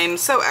 again, I'm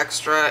so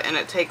extra and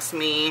it takes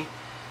me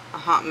a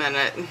hot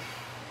minute.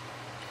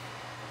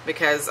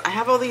 Because I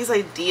have all these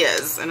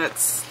ideas and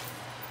it's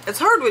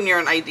hard when you're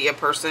an idea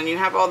person. You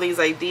have all these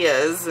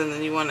ideas and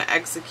then you want to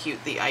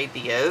execute the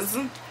ideas.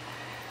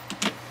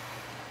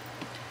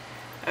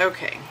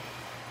 Okay.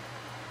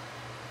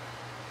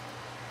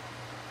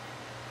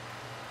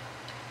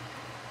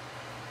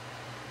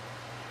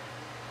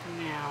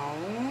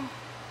 Now,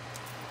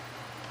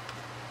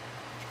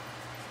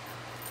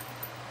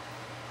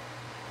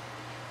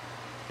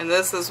 and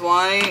this is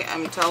why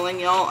I'm telling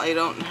y'all I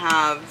don't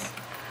have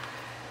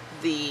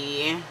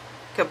the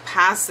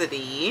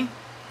capacity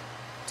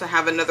to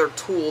have another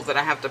tool that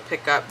I have to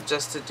pick up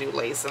just to do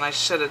lace, and I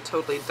should have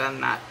totally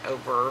done that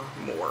over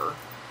more.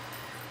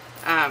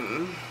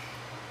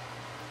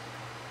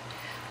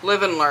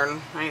 Live and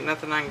learn. Ain't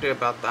nothing I can do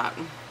about that.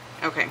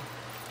 Okay.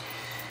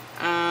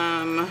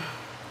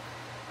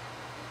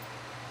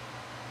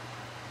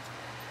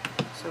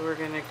 So we're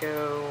gonna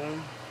go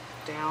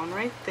down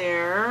right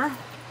there,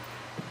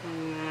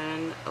 and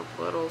then a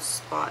little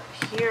spot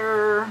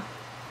here.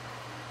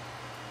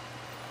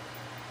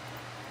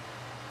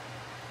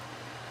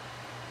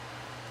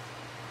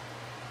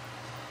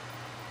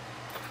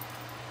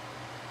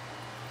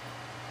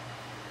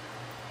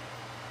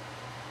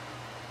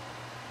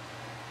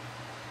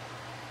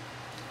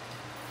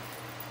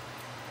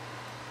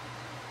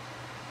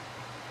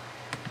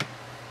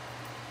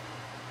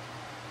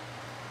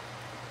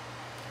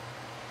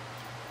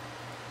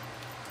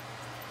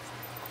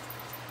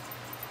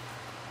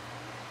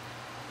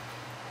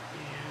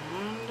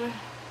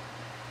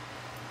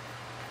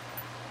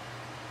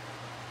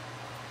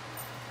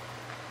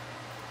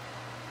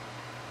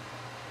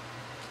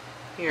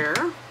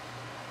 Here.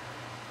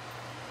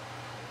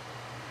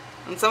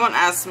 And someone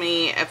asked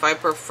me if I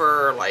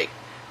prefer, like,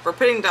 for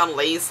putting down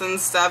lace and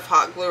stuff,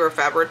 hot glue or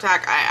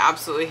Fabri-Tac. I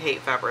absolutely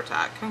hate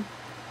Fabri-Tac.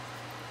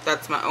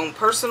 That's my own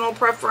personal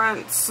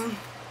preference.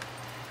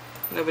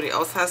 Nobody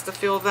else has to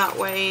feel that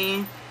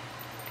way.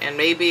 And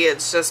maybe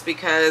it's just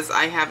because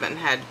I haven't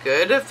had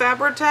good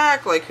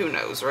Fabri-Tac. Like, who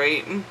knows,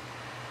 right?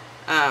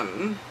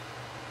 But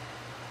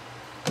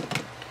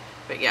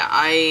yeah,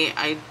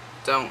 I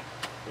don't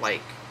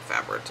like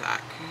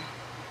Fabri-Tac.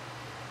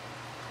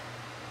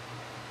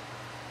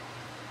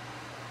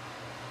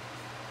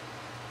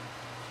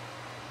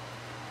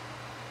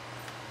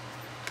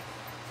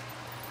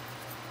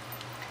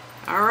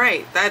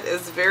 Alright, that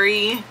is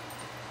very,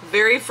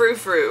 very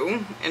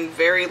frou-frou and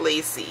very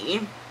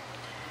lacy.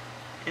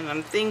 And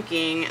I'm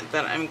thinking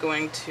that I'm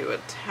going to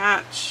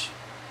attach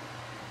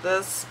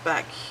this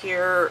back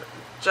here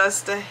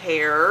just a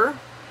hair,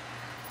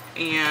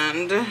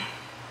 and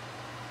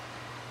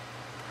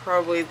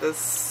probably the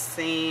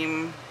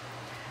same.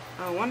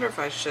 I wonder if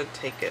I should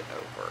take it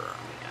over. Let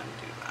me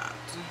undo that.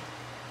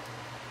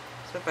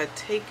 So if I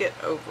take it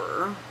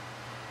over,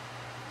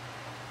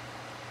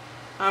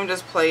 I'm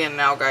just playing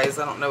now, guys.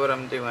 I don't know what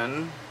I'm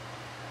doing.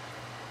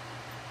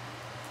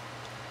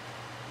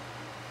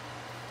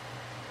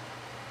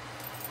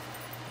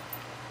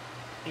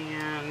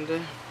 And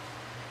then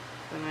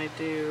I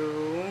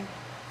do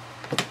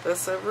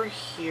this over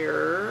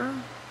here.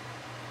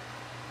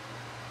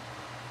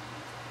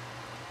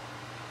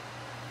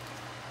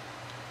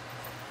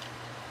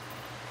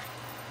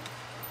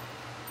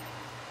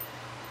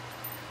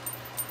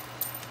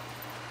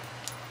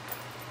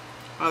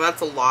 Oh,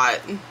 that's a lot.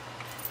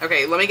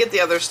 Okay, let me get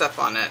the other stuff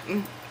on it.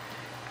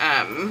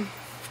 And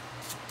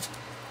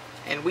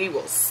we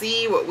will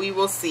see what we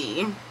will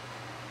see.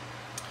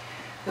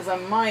 Because I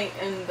might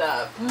end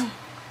up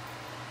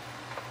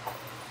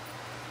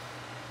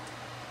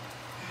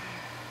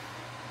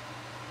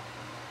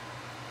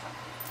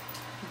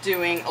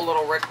doing a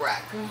little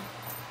rick-rack.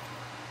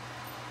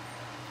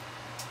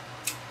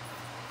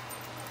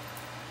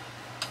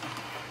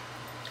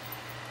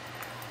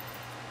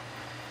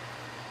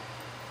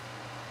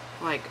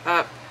 Like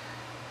up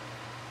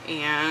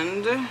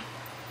and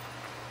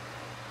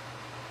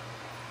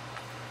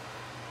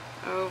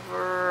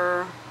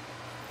over.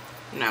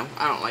 No,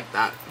 I don't like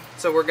that.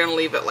 So we're going to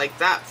leave it like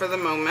that for the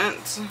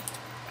moment.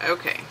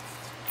 Okay.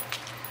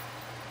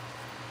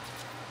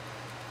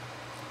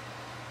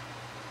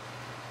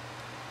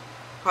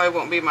 Probably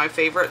won't be my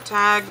favorite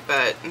tag,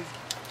 but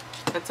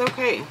it's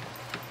okay.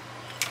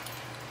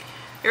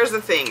 Here's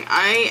the thing.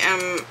 I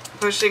am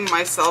pushing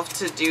myself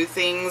to do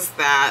things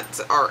that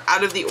are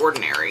out of the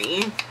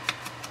ordinary.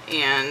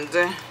 and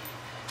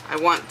I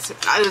want to,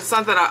 it's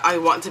not that I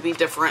want to be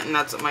different and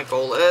that's what my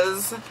goal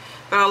is,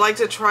 but I like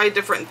to try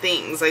different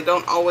things. I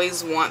don't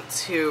always want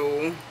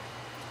to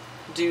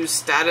do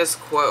status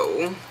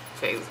quo.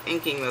 Okay,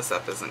 inking this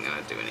up isn't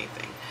going to do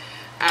anything.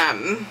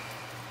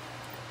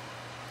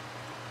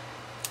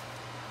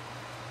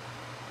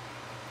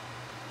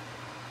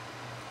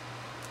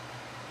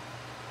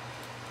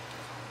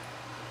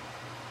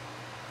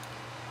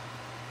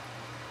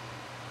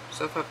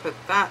 So if I put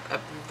that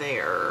up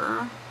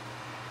there,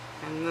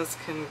 and this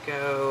can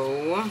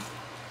go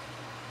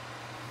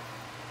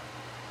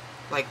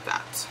like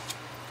that.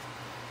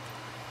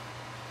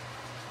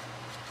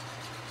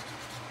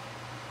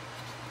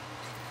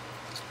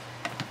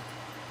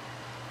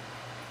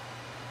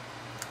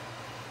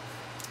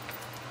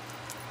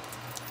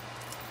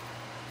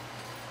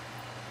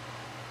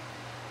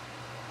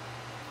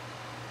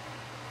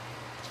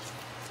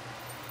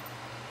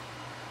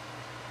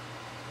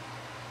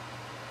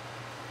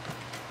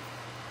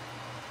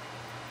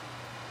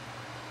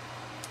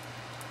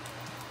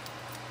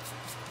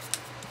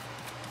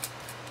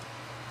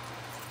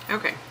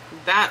 Okay,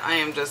 that I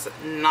am just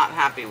not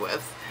happy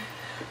with.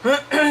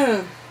 But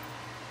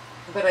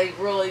I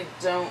really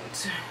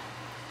don't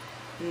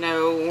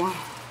know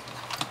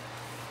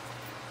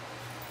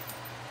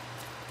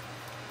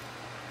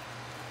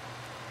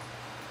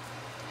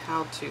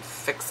how to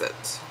fix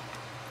it.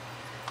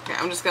 Okay,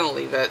 I'm just gonna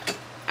leave it.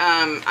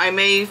 I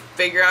may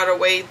figure out a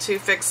way to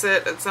fix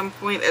it at some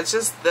point. It's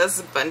just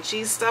this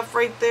bunchy stuff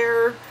right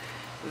there.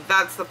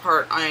 That's the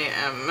part I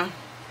am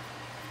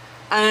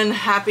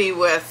unhappy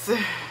with.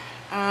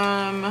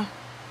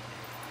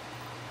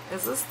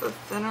 Is this the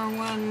thinner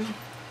one?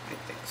 I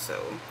think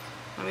so.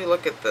 Let me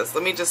look at this.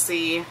 Let me just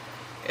see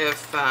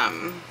if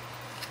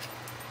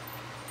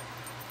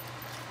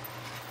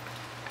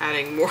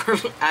adding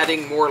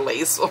more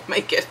lace will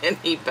make it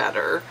any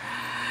better.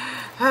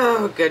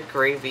 Oh, good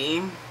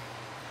gravy.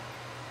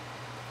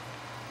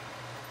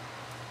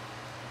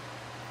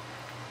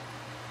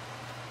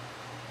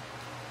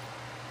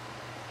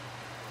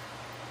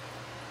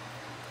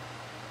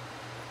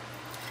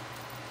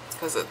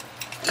 Because it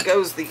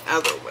goes the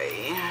other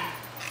way,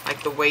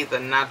 like the way the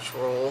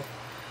natural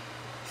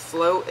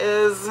flow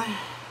is.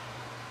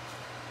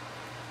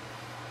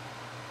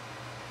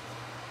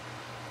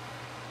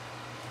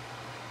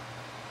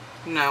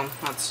 No,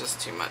 that's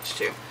just too much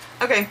too.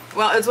 Okay,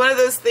 well, it's one of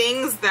those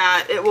things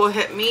that it will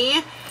hit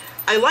me.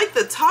 I like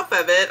the top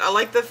of it. I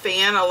like the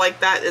fan. I like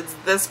that. It's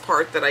this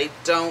part that I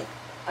don't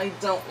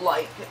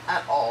like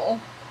at all.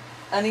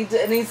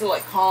 It needs to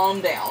like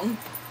calm down.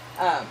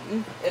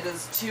 It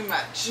is too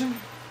much.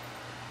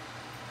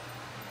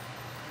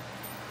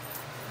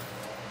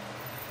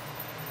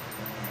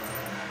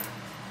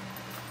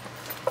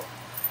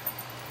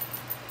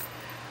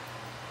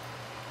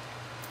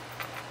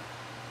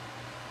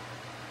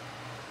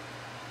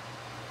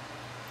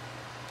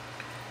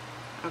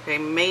 Okay,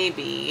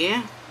 maybe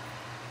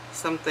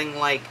something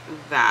like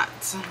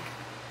that.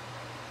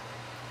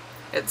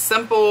 It's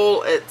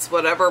simple, it's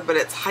whatever, but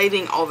it's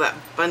hiding all that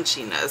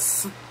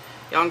bunchiness.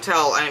 Y'all can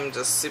tell I'm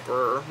just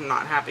super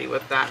not happy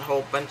with that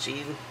whole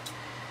bunchy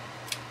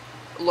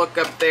look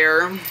up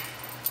there. I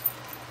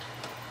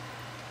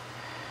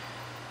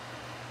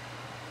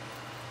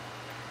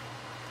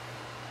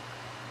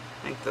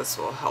think this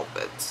will help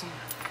it.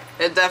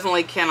 It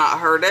definitely cannot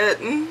hurt it,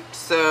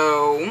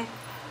 so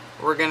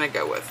we're gonna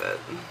go with it.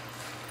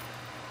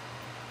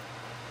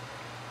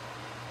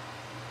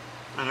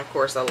 And of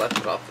course I left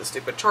it off the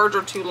stupid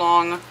charger too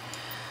long.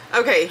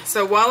 Okay,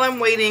 so while I'm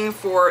waiting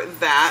for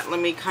that, let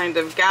me kind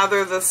of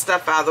gather this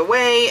stuff out of the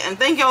way. And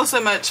thank you all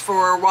so much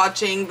for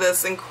watching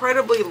this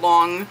incredibly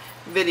long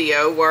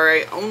video where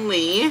I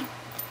only...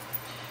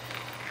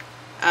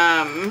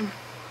 oh,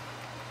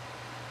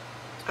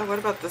 what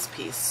about this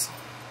piece?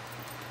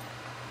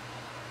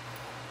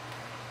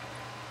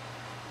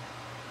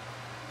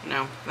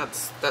 No,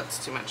 that's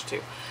too much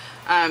too.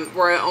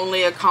 Where I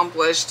only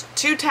accomplished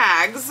 2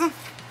 tags,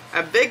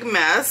 a big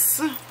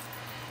mess,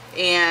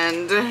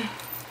 and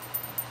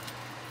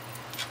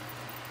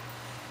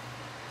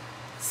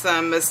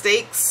some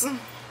mistakes.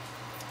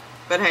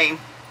 But hey,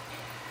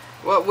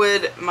 what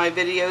would my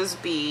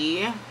videos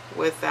be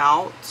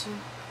without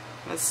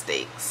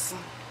mistakes?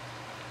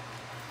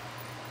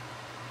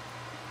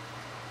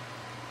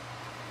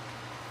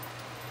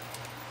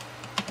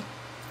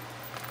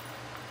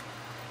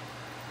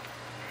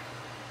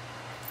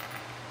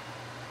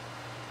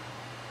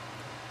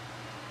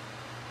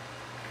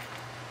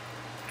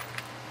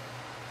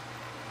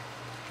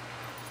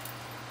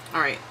 All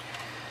right.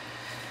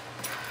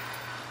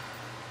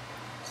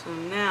 So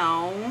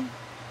now, I'm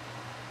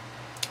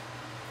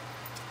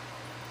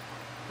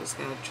just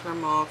going to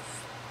trim off.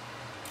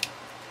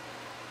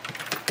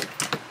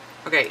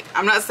 Okay,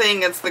 I'm not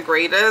saying it's the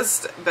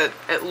greatest, but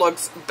it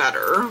looks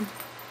better.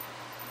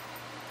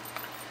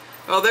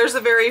 Well, there's a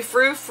very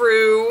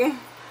frou-frou,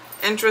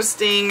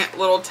 interesting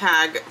little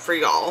tag for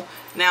y'all.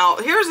 Now,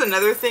 here's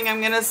another thing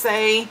I'm going to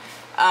say,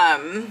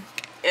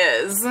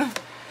 is,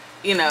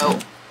 you know,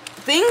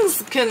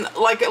 things can,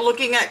 like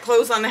looking at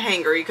clothes on the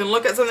hanger, you can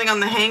look at something on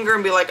the hanger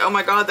and be like, oh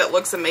my god, that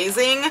looks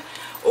amazing,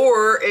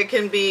 or it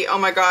can be, oh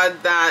my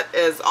god, that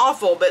is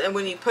awful, but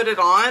when you put it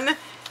on,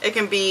 it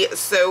can be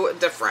so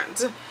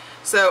different.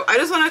 So I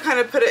just want to kind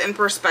of put it in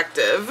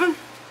perspective.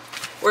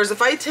 Whereas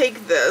if I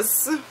take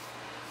this,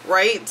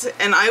 right,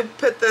 and I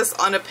put this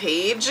on a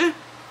page,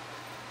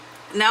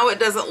 now it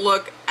doesn't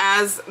look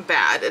as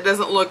bad. It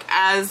doesn't look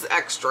as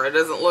extra. It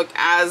doesn't look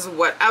as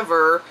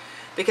whatever,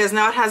 because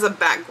now it has a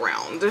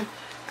background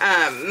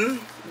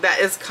that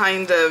is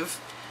kind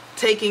of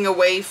taking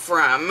away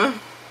from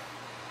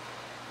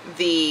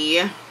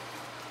the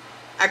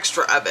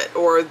extra of it,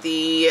 or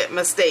the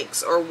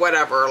mistakes, or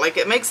whatever. Like,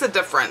 it makes a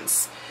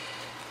difference.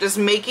 Just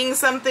making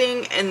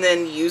something and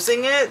then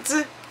using it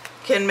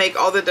can make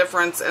all the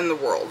difference in the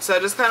world. So I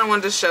just kind of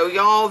wanted to show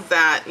y'all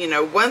that, you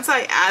know, once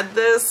I add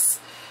this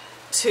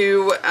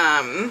to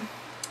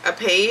a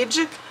page,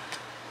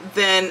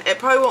 then it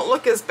probably won't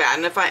look as bad.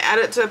 And if I add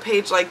it to a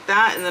page like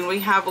that, and then we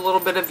have a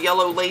little bit of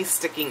yellow lace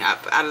sticking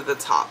up out of the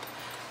top.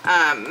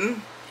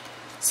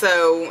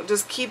 So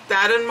just keep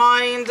that in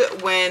mind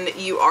when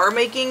you are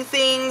making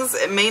things.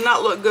 It may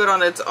not look good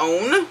on its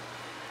own,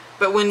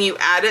 but when you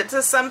add it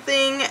to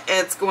something,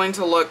 it's going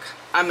to look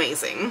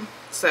amazing.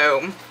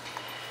 So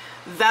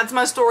that's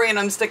my story, and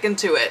I'm sticking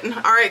to it.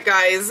 Alright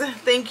guys,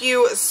 thank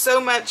you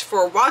so much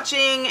for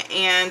watching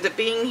and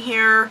being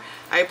here.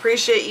 I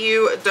appreciate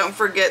you. Don't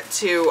forget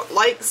to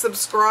like,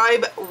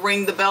 subscribe,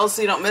 ring the bell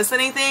so you don't miss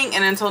anything.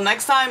 And until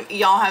next time,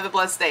 y'all have a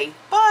blessed day.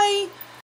 Bye!